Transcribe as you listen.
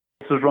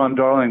is Ron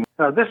Darling.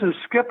 This is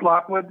Skip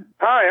Lockwood.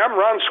 Hi, I'm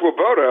Ron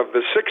Swoboda of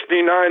the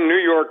 69 New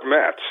York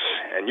Mets,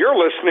 and you're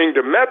listening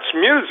to Mets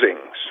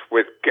Musings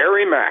with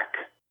Gary Mack.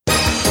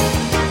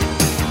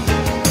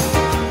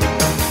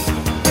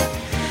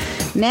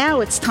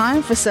 Now it's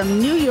time for some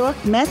New York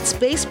Mets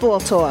baseball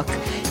talk.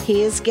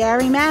 Here's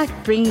Gary Mack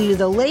bringing you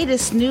the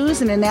latest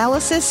news and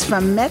analysis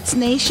from Mets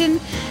Nation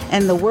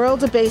and the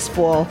world of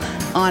baseball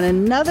on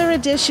another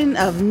edition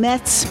of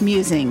Mets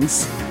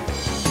Musings.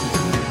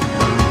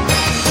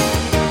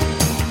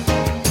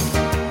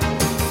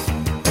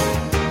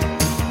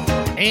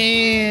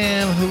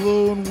 And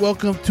hello and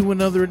welcome to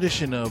another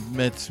edition of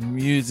Mets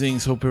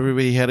Musings. Hope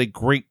everybody had a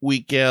great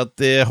week out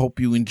there. Hope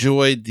you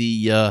enjoyed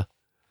the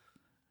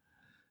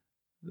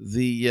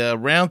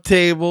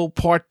roundtable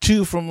part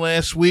 2 from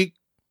last week.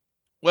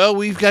 Well,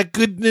 we've got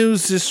good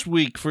news this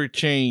week for a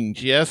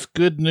change. Yes,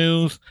 good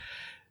news.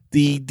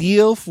 The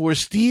deal for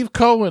Steve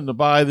Cohen to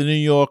buy the New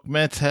York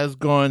Mets has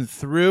gone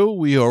through.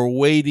 We are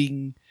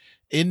waiting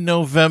in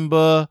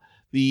November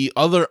the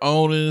other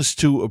owners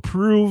to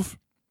approve.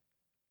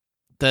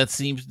 That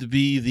seems to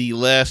be the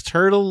last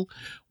hurdle.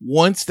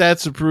 Once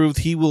that's approved,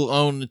 he will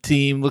own the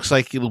team. Looks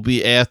like it'll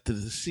be after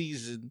the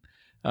season.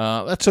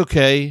 That's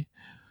okay.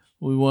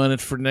 We want it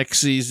for next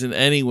season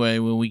anyway,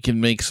 when we can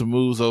make some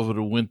moves over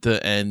the winter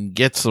and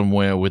get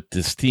somewhere with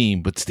this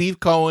team. But Steve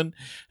Cohen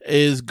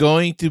is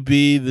going to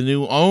be the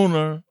new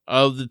owner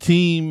of the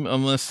team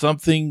unless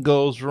something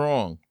goes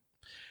wrong.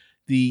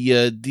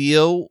 The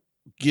deal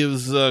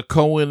gives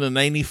Cohen a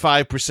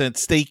 95%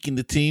 stake in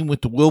the team,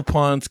 with the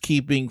Wilpons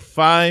keeping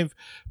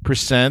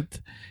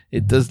 5%.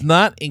 It does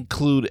not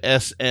include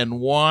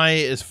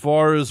SNY as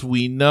far as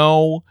we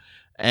know.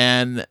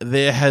 And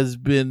there has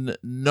been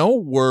no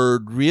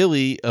word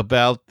really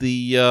about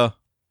the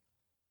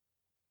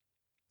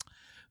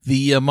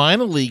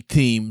minor league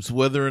teams,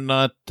 whether or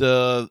not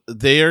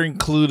they are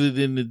included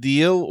in the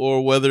deal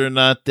or whether or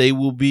not they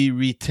will be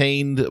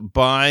retained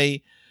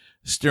by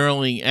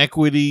Sterling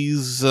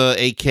Equities,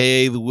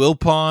 a.k.a. the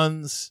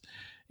Wilpons.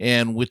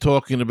 And we're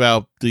talking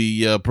about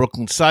the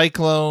Brooklyn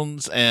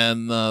Cyclones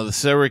and the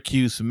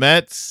Syracuse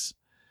Mets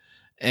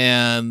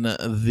and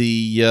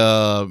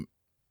the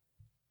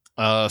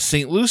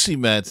St. Lucie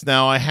Mets.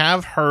 Now, I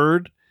have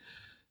heard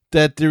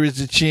that there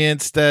is a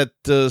chance that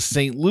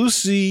St.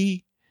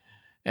 Lucie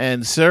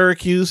and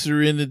Syracuse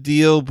are in the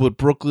deal, but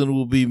Brooklyn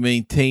will be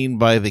maintained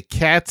by the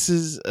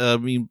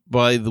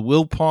by the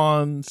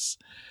Wilpons.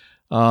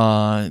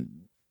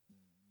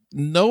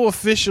 No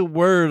official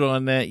word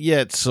on that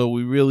yet, so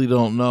we really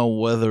don't know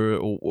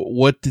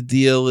what the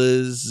deal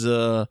is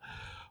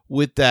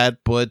with that.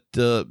 But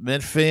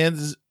Met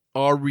fans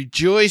are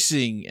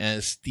rejoicing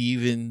as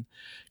Stephen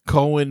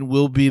Cohen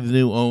will be the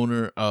new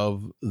owner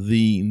of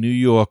the New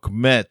York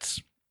Mets.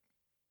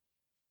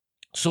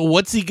 So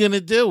what's he going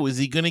to do? Is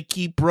he going to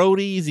keep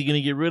Brody? Is he going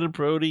to get rid of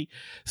Brody?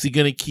 Is he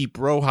going to keep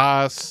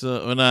Rojas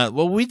or not?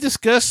 Well, we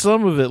discussed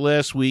some of it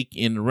last week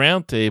in the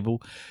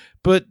roundtable,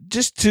 but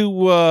just to,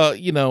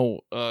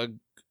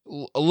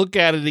 look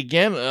at it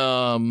again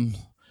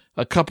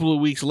a couple of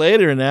weeks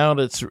later now,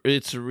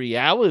 it's a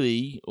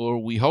reality, or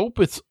we hope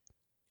it's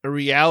a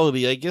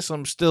reality. I guess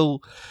I'm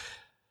still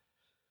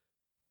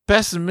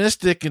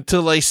pessimistic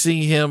until I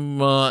see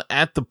him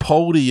at the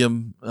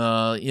podium,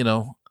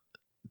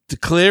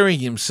 declaring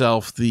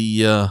himself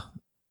the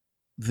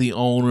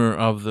owner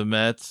of the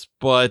Mets.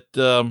 But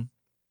a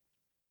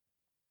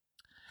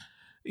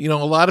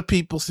lot of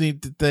people seem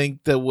to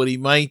think that what he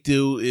might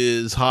do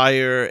is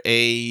hire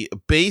a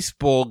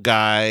baseball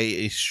guy,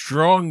 a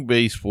strong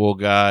baseball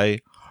guy,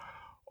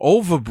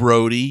 over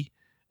Brody,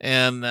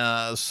 and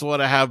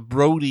sort of have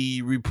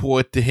Brody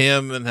report to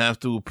him and have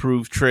to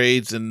approve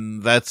trades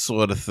and that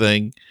sort of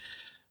thing,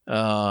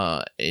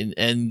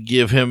 and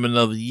give him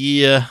another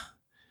year.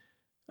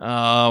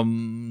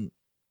 I'm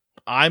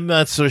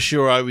not so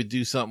sure I would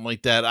do something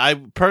like that. I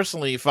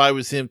personally, if I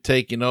was him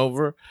taking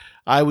over,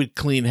 I would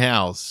clean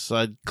house.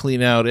 I'd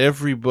clean out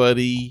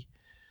everybody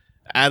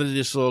out of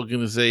this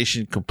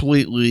organization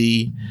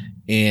completely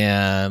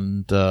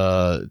and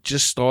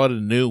just start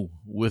anew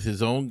with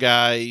his own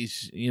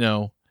guys,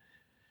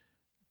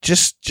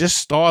 just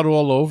start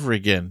all over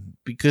again,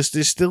 because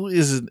there still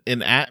is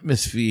an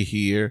atmosphere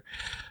here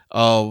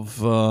of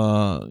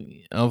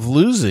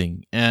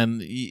losing,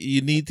 and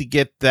you need to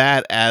get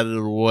that out of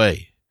the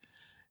way.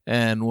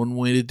 And one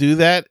way to do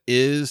that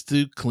is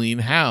to clean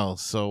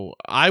house. So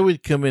I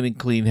would come in and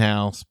clean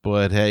house,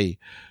 but hey,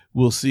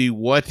 we'll see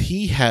what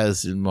he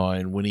has in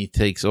mind when he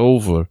takes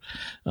over.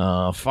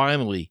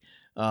 Finally,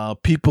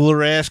 people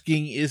are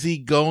asking, is he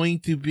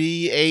going to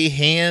be a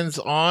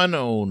hands-on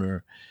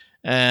owner?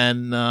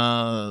 And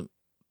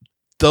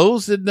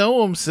those that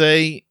know him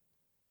say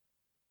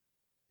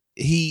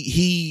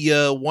he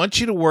wants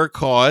you to work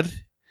hard.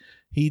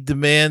 He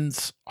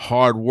demands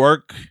hard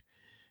work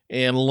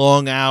and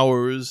long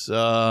hours.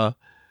 Will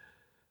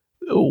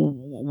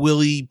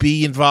he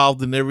be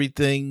involved in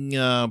everything?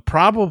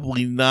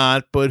 Probably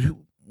not, but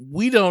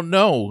we don't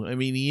know. I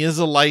mean, he is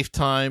a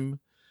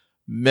lifetime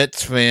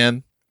Mets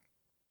fan.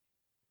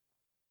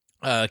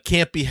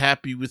 can't be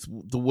happy with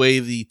the way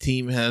the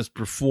team has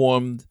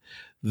performed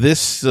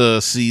this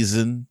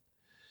season,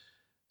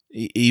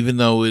 even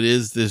though it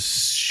is this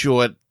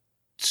short,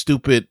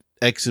 stupid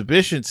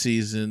exhibition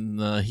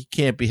season. He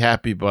can't be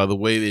happy by the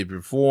way they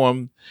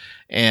performed,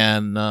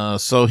 and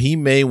so he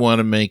may want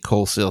to make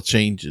wholesale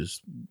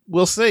changes.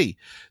 We'll see.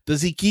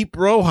 Does he keep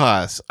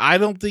Rojas? I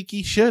don't think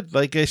he should.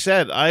 Like I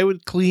said, I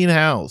would clean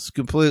house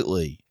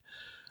completely.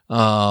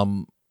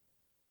 Did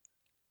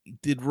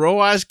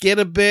Rojas get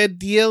a bad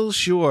deal?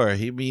 Sure.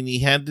 I mean, he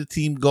had the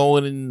team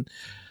going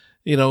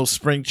in,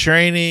 spring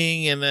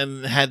training, and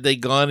then had they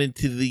gone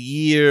into the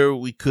year,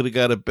 we could have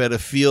got a better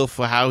feel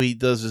for how he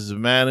does as a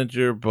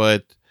manager,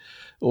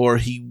 or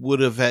he would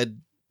have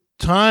had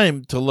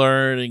time to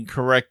learn and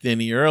correct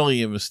any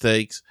earlier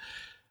mistakes.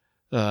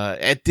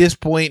 At this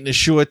point in the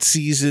short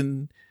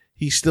season,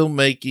 he's still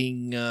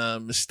making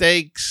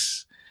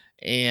mistakes,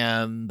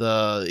 and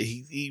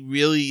he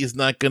really is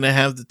not going to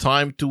have the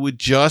time to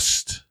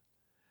adjust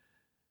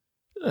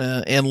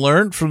and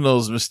learn from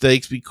those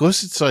mistakes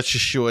because it's such a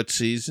short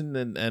season,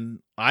 and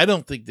I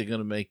don't think they're going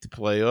to make the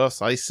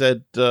playoffs. I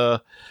said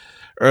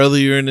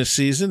earlier in the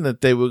season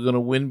that they were going to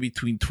win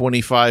between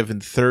 25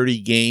 and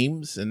 30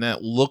 games, and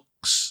that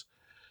looks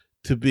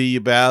to be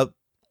about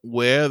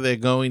where they're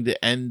going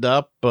to end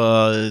up.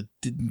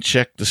 Didn't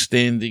check the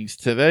standings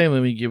today.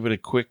 Let me give it a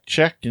quick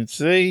check and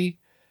see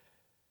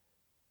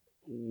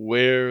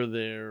where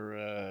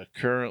they're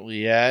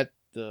currently at.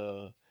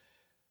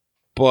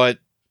 But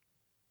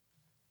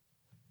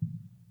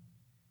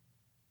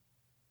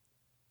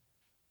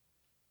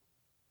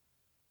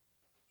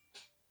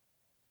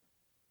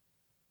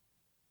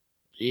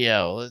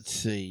yeah, let's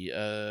see.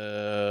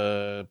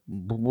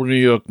 New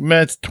York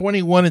Mets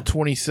 21 and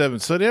 27,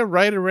 so they're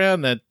right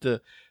around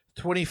that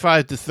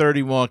 25 to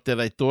 30 mark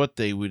that I thought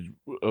they would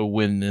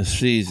win this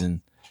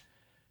season.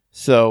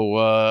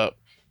 So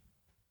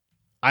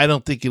I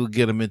don't think it'll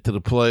get them into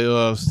the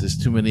playoffs. There's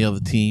too many other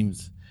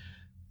teams.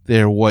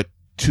 They're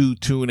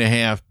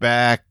 2.5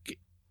 back,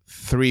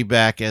 3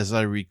 back as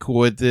I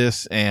record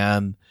this,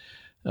 and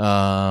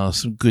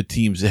some good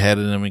teams ahead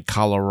of them in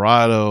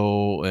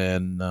Colorado,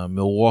 and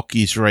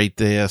Milwaukee's right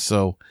there.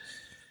 So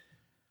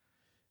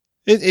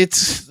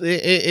it's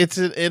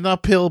an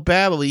uphill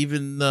battle,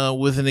 even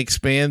with an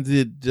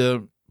expanded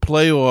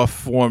playoff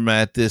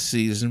format this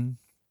season.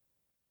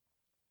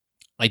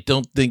 I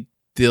don't think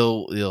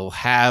they'll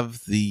have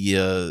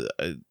the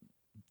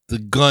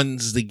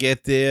guns to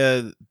get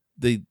there.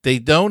 They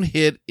don't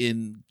hit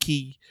in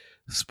key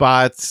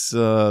spots.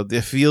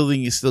 Their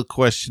fielding is still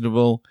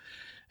questionable.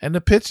 And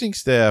the pitching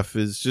staff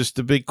is just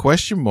a big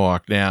question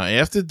mark now.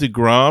 After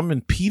DeGrom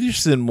and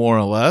Peterson, more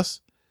or less,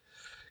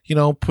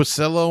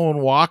 Porcello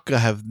and Walker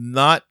have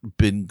not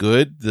been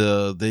good.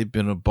 They've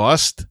been a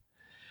bust.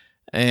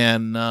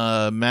 And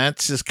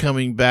Matz is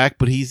coming back,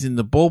 but he's in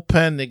the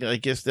bullpen. I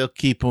guess they'll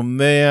keep him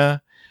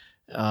there.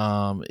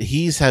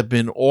 He's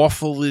been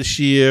awful this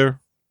year.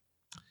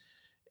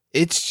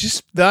 It's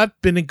just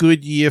not been a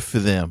good year for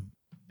them.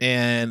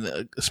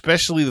 And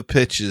especially the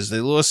pitches.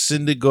 They lost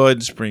Syndergaard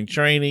in spring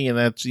training, and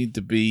that seemed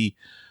to be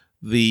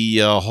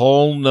the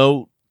whole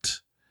note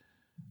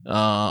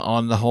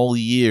on the whole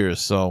year.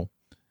 So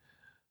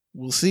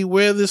we'll see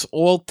where this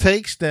all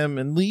takes them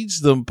and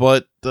leads them.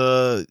 But,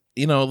 at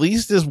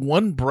least there's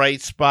one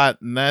bright spot,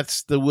 and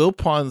that's the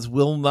Wilpons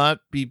will not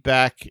be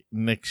back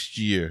next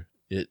year.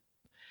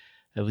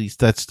 At least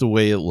that's the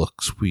way it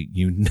looks.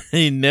 You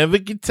never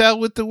can tell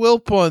with the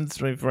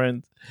Wilpons, my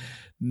friends.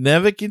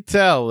 Never can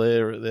tell.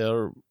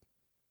 They're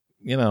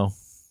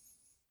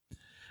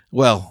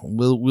well,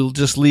 we'll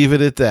just leave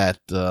it at that.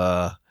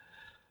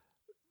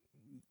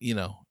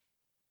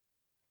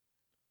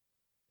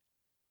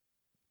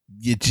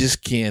 You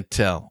just can't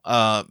tell.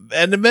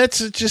 And the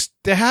Mets are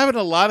they're having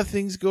a lot of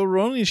things go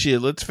wrong this year.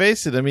 Let's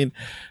face it. I mean,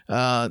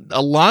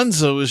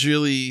 Alonso has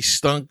really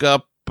stunk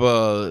up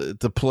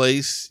the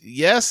place.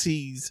 Yes,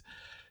 he's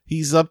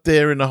up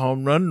there in the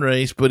home run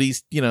race, but he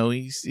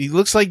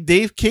looks like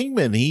Dave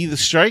Kingman. He either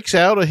strikes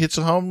out or hits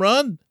a home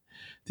run.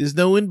 There's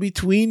no in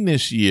between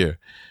this year.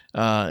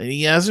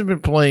 He hasn't been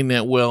playing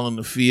that well in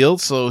the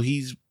field, so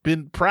he's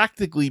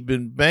practically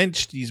been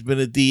benched. He's been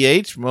a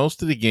DH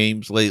most of the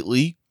games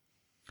lately,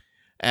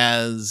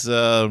 as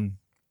Dom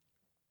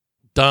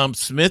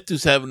Smith,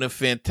 who's having a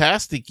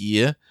fantastic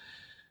year,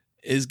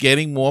 is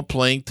getting more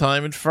playing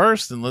time at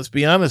first. And let's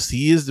be honest,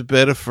 he is the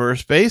better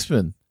first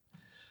baseman.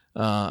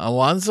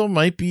 Alonso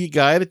might be a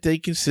guy that they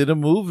consider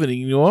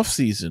moving in the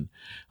offseason.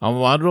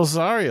 Ahmad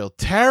Rosario,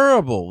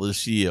 terrible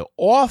this year.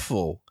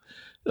 Awful.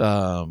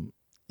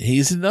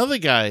 He's another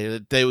guy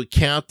that they were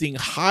counting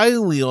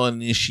highly on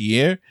this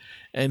year,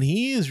 and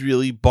he is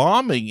really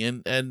bombing.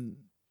 And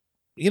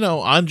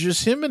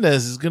Andres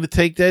Jimenez is going to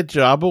take that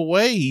job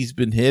away. He's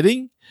been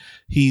hitting.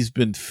 He's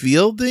been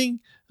fielding.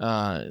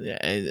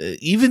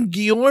 Even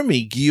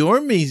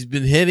Guillorme's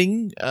been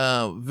hitting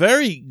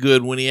very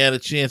good when he had a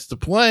chance to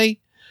play.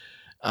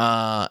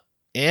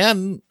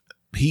 And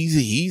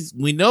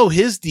we know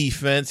his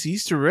defense.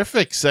 He's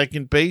terrific.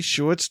 Second base,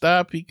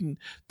 shortstop. He can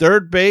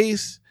third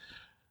base.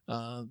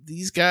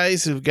 these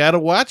guys have got to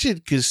watch it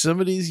because some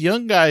of these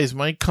young guys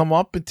might come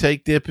up and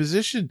take their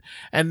position.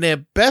 And their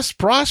best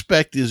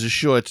prospect is a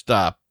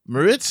shortstop,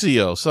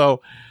 Maurizio.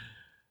 So,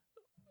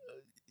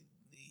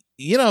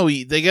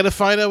 they got to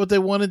find out what they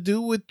want to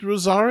do with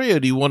Rosario.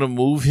 Do you want to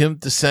move him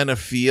to center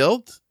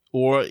field?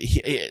 Or,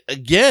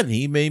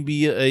 he may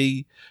be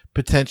a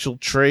potential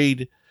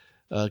trade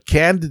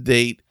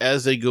candidate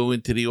as they go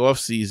into the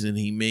offseason.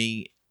 He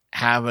may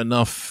have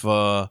enough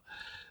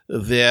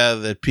there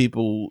that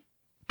people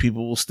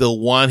will still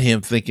want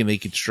him, thinking they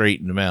could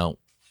straighten him out.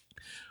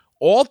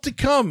 All to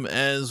come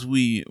as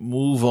we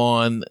move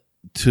on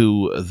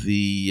to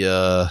the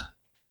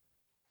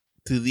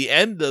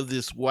end of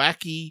this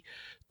wacky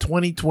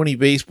 2020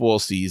 baseball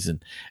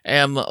season.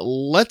 And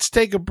let's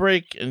take a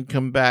break and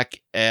come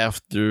back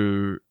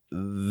after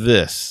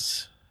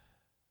this.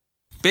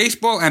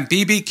 Baseball and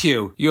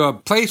BBQ, your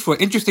place for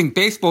interesting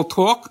baseball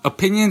talk,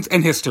 opinions,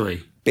 and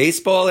history.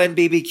 Baseball and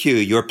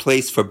BBQ, your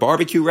place for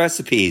barbecue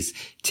recipes,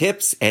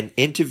 tips, and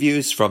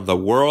interviews from the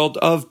world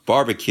of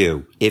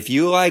barbecue. If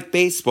you like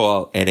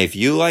baseball and if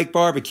you like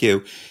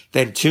barbecue,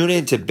 then tune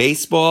in to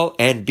Baseball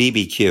and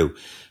BBQ.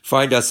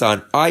 Find us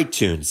on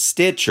iTunes,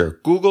 Stitcher,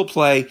 Google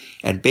Play,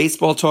 and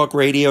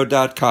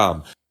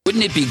BaseballTalkRadio.com.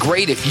 Wouldn't it be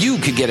great if you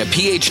could get a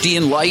PhD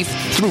in life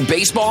through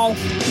baseball?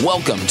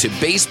 Welcome to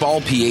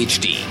Baseball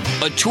PhD,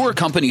 a tour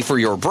company for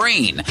your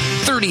brain.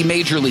 30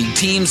 major league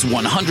teams,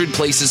 100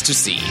 places to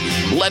see.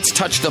 Let's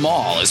touch them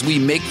all as we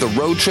make the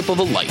road trip of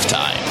a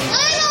lifetime.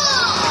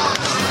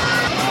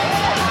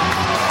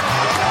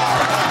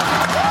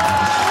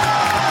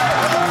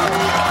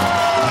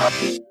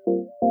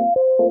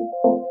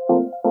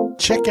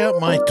 Check out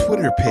my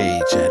Twitter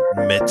page at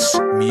Mets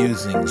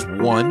Musings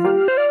 1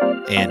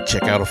 and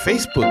check out a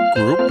Facebook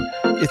group.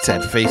 It's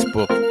at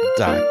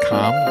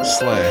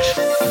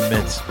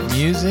facebook.com/Mets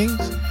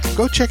Musings.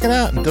 Go check it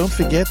out and don't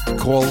forget to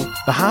call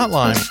the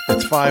hotline.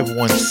 It's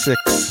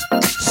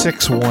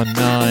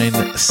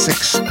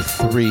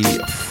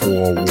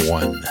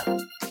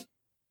 516-619-6341.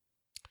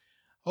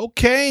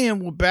 Okay,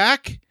 and we're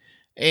back.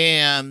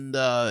 And,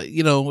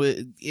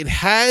 it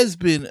has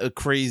been a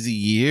crazy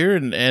year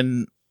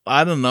and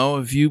I don't know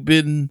if you've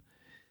been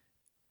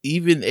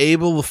even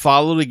able to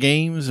follow the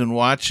games and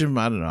watch them.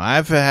 I don't know.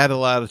 I've had a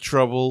lot of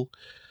trouble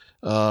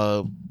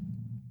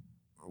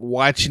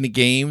watching the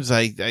games.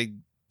 I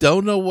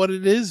don't know what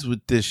it is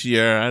with this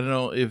year. I don't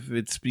know if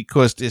it's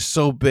because they're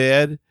so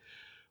bad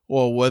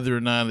or whether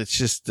or not it's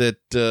just that,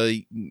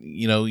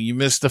 you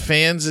miss the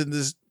fans in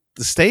the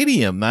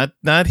stadium.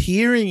 Not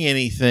hearing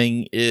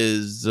anything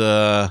is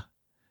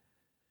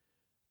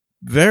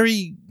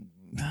very...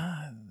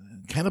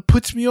 kind of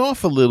puts me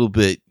off a little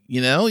bit.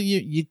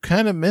 You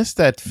kind of miss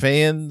that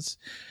fans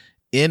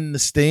in the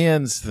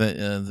stands,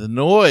 the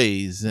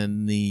noise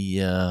and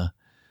the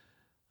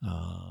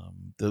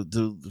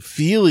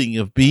feeling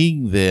of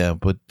being there.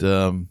 But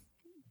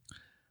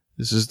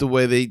this is the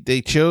way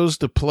they chose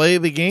to play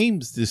the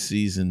games this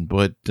season.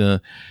 But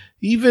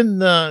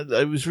even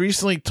I was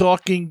recently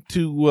talking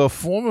to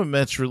former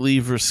Mets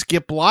reliever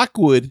Skip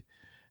Lockwood,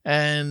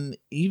 and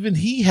even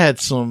he had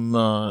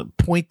some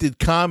pointed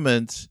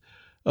comments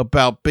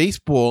about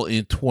baseball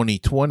in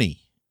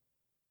 2020.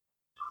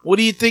 What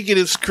do you think of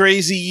this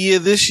crazy year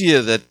this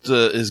year that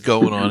is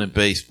going on in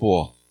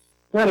baseball?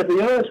 Well, to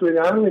be honest with you,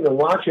 I don't even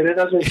watch it. It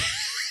doesn't,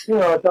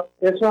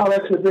 it's all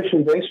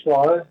exhibition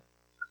baseball.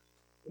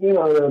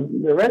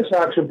 The Red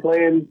Sox are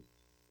playing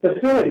the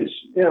Phillies.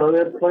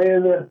 They're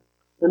playing the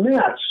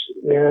Mets,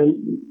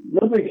 and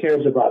nobody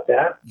cares about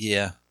that.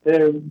 Yeah. They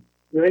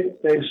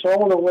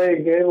sold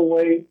away, gave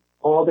away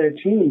all their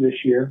team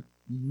this year,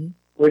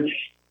 which,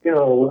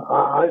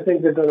 I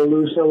think they're going to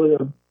lose some of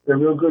the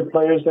real good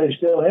players they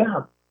still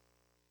have.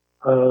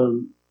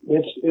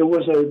 It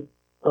was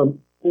a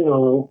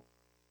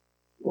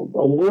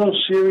World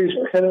Series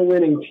pennant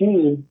winning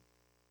team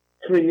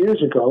 3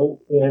 years ago,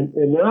 and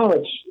now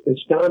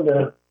it's down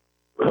to,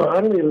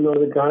 I don't even know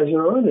the guys that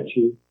are on the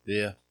team.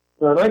 Yeah.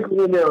 And I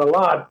go in there a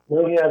lot.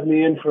 They have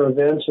me in for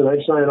events, and I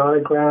sign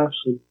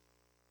autographs, and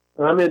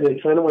I'm in the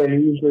Fenway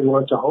usually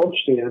once a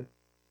homestand.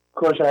 Of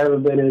course, I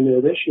haven't been in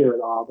there this year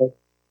at all, but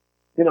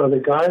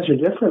the guys are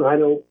different. I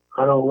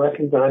don't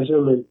recognize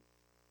them, and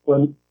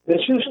when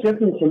it's just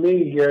different for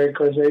me, Gary,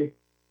 because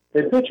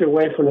they pitch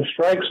away from the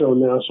strike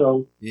zone now.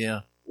 So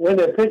yeah, when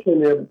they're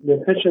pitching to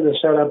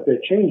set up their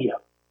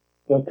changeup.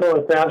 They're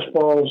throwing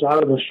fastballs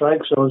out of the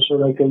strike zone so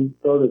they can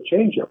throw the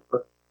changeup,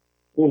 or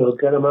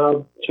get them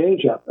out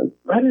changeup. And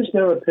I just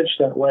never pitched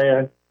that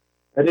way.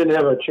 I didn't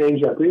have a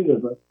changeup either,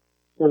 but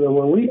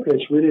when we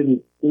pitched, we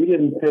didn't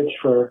pitch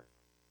for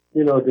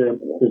to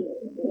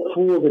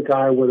fool the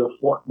guy with a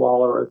fork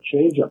ball or a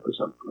changeup or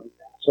something like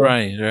that. So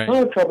right. I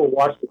have trouble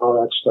watching all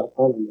that stuff.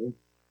 I don't know.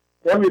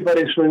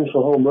 Everybody swings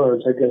for home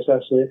runs. I guess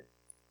that's it.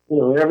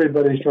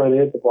 Everybody's trying to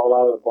hit the ball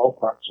out of the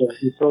ballpark. So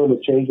if you throw them a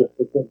changeup,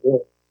 they can't do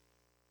it.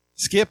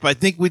 Skip, I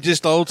think we're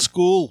just old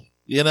school,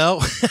 Yeah, I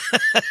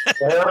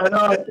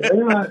know.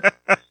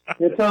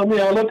 You tell me,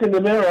 I look in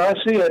the mirror, I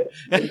see it.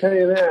 I can tell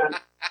you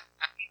that.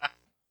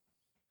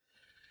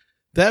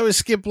 That was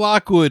Skip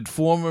Lockwood,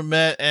 former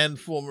Met and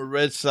former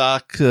Red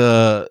Sox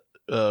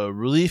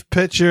relief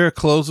pitcher,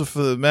 closer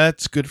for the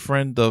Mets, good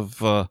friend of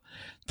the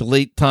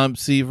late Tom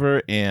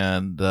Seaver,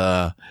 and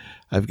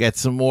I've got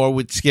some more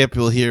with Skip.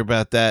 You'll hear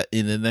about that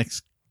in the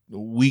next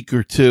week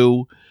or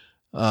two,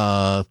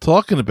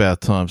 talking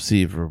about Tom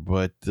Seaver.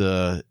 But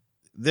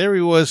there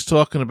he was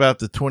talking about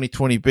the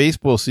 2020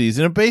 baseball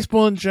season and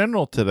baseball in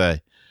general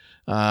today.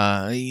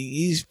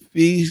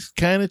 He's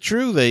kind of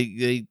true.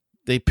 They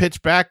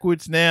pitch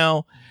backwards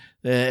now.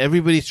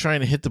 Everybody's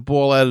trying to hit the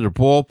ball out of the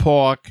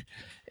ballpark,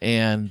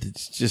 and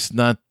it's just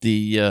not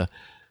the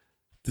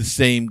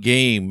same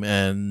game.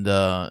 And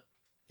the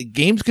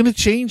game's going to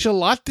change a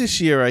lot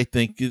this year, I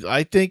think.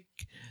 I think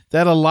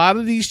that a lot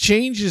of these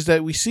changes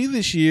that we see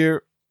this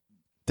year,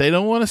 they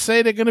don't want to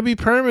say they're going to be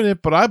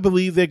permanent, but I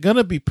believe they're going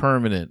to be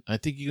permanent. I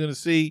think you're going to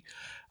see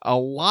a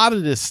lot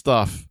of this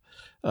stuff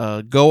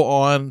go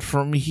on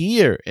from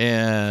here,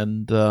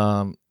 and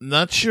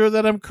not sure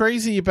that I'm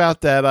crazy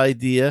about that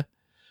idea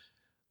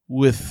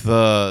with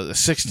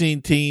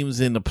 16 teams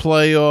in the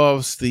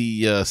playoffs,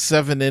 the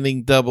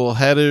 7-inning double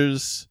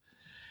headers,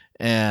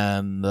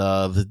 and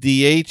the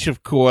DH,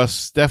 of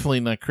course, definitely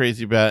not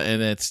crazy about it.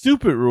 And that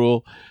stupid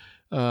rule,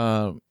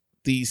 the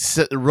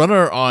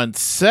runner on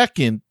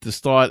second to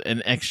start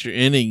an extra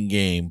inning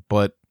game.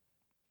 But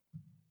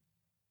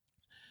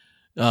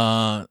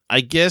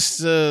I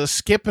guess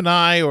Skip and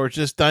I are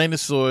just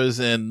dinosaurs,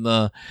 and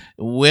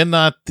we're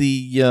not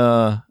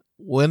the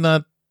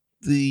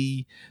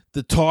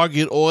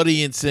target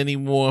audience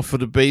anymore for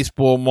the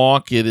baseball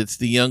market. It's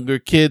the younger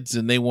kids,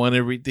 and they want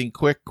everything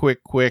quick,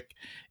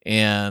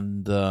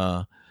 and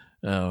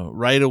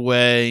right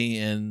away,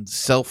 and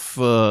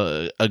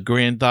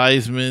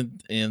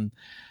self-aggrandizement, and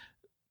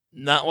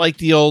not like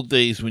the old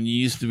days when you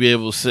used to be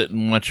able to sit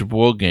and watch a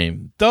ball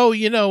game. Though,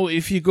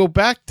 if you go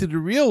back to the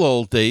real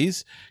old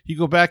days, you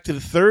go back to the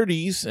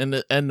 30s and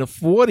the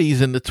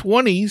 40s and the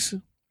 20s,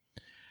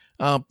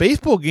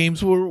 baseball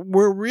games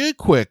were real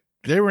quick.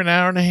 They were an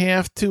hour and a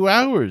half, 2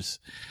 hours.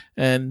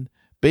 And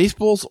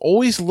baseball's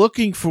always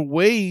looking for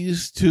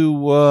ways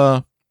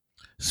to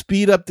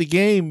speed up the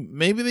game.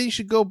 Maybe they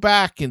should go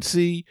back and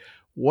see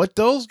what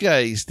those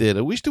guys did.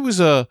 I wish there was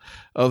a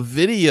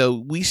video.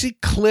 We see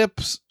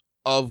clips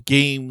of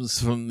games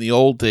from the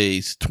old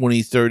days,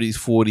 20s, 30s,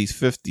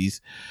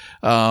 40s,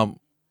 50s.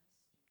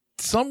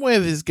 Somewhere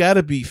there's got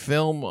to be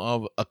film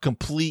of a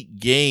complete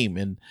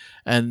game,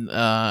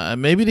 and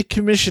maybe the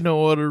commissioner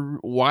ought to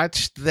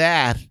watch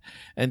that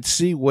and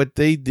see what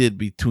they did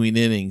between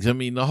innings. I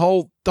mean, the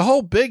whole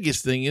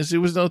biggest thing is there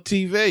was no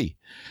TV,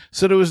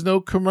 so there was no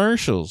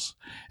commercials.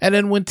 And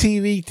then when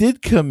TV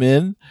did come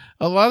in,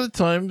 a lot of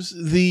times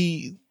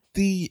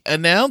the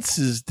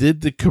announcers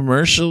did the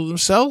commercial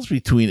themselves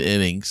between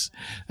innings.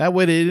 That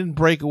way they didn't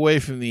break away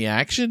from the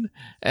action,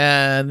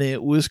 and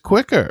it was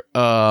quicker.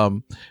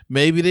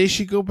 Maybe they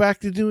should go back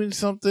to doing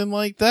something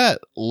like that.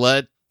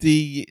 Let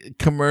the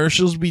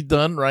commercials be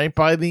done right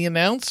by the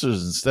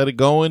announcers instead of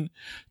going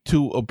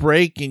to a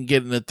break and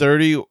getting a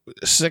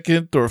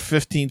 30-second or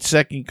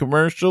 15-second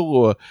commercial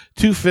or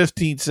two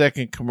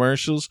 15-second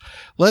commercials.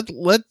 Let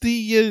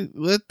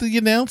the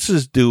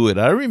announcers do it.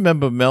 I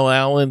remember Mel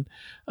Allen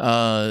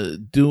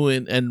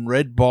doing, and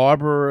Red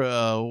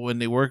Barber when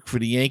they worked for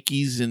the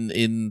Yankees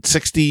in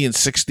 60 and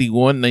 61,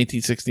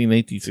 1960 and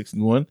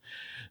 1961,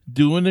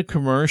 doing the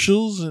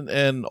commercials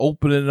and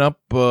opening up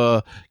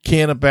a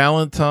can of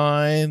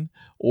Ballantine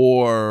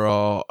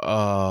or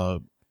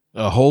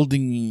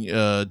holding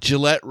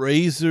Gillette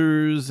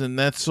razors and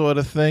that sort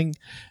of thing.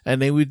 And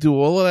they would do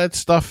all of that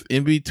stuff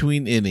in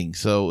between innings.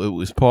 So it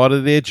was part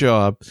of their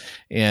job.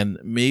 And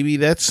maybe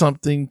that's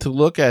something to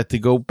look at, to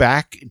go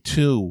back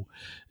to,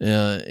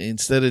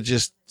 instead of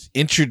just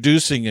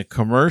introducing a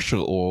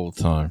commercial all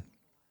the time.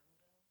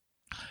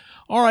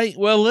 All right,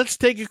 well, let's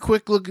take a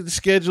quick look at the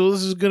schedule.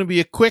 This is going to be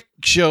a quick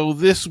show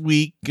this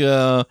week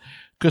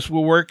because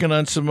we're working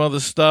on some other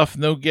stuff.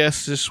 No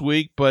guests this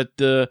week, but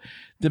the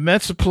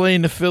Mets are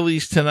playing the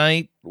Phillies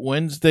tonight,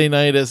 Wednesday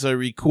night as I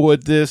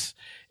record this,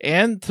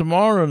 and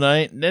tomorrow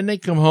night. And then they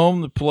come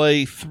home to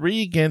play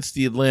 3 against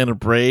the Atlanta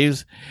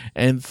Braves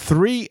and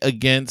 3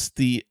 against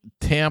the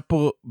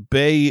Tampa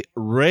Bay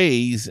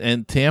Rays.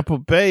 And Tampa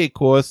Bay, of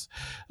course,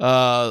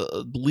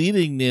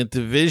 leading their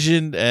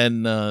division,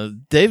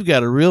 and they've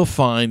got a real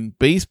fine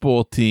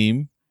baseball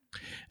team.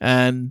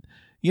 And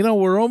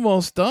we're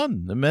almost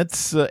done. The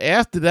Mets,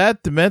 after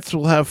that, the Mets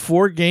will have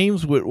 4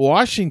 games with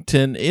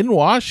Washington in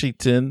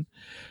Washington.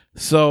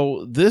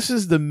 So this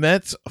is the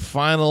Mets'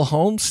 final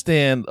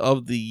homestand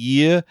of the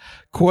year.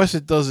 Of course,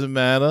 it doesn't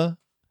matter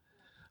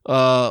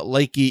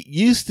like it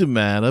used to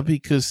matter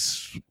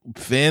because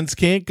fans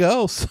can't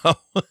go. So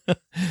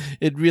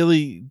it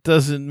really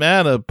doesn't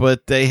matter.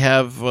 But they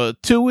have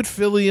 2 with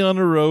Philly on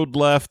the road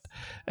left,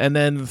 and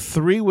then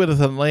 3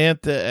 with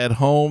Atlanta at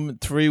home,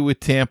 3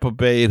 with Tampa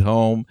Bay at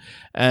home,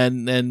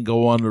 and then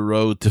go on the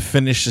road to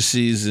finish the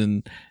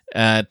season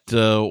at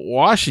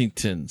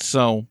Washington.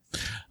 So,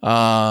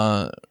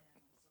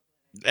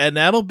 and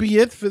that'll be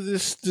it for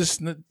this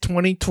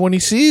 2020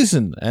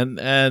 season.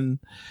 And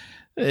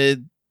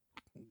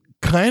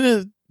kind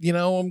of,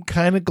 I'm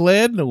kind of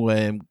glad in a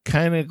way. I'm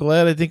kind of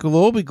glad. I think we'll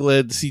all be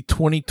glad to see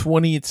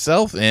 2020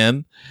 itself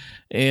end,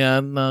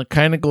 and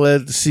kind of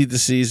glad to see the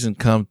season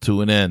come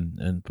to an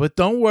end. But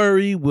don't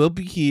worry, we'll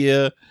be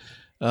here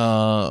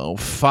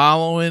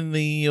following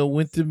the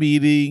winter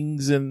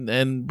meetings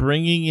and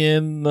bringing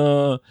in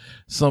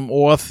some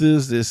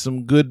authors. There's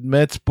some good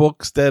Mets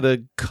books that are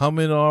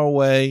coming our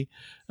way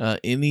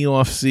in the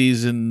off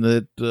season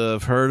that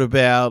I've heard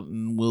about,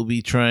 and we'll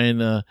be trying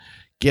to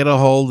get a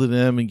hold of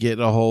them and get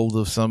a hold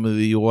of some of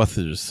the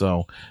authors.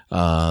 So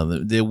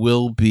there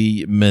will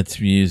be Mets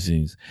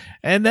musings.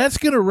 And that's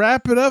going to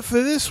wrap it up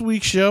for this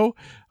week's show.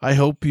 I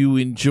hope you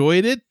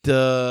enjoyed it.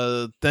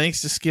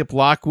 Thanks to Skip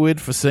Lockwood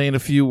for saying a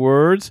few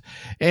words.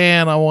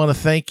 And I want to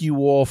thank you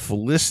all for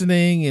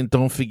listening. And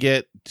don't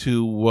forget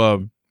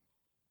to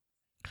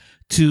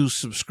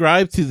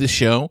subscribe to the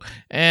show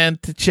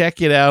and to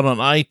check it out on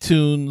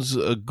iTunes,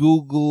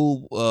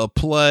 Google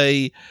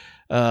Play,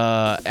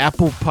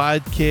 Apple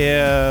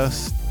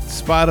Podcasts,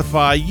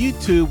 Spotify,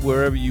 YouTube,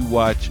 wherever you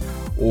watch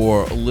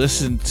or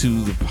listen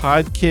to the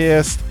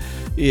podcast.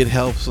 It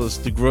helps us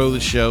to grow the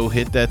show.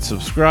 Hit that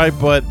subscribe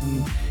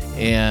button,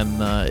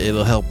 and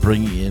it'll help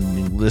bring in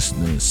new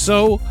listeners.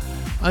 So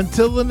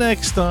until the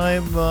next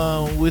time,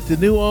 with the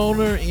new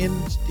owner in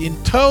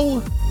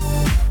tow,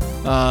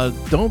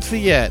 don't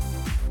forget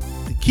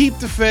to keep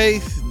the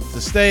faith,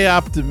 to stay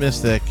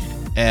optimistic,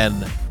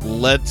 and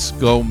let's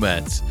go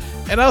Mets.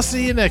 And I'll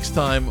see you next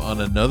time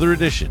on another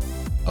edition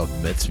of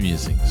Mets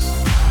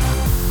Musings.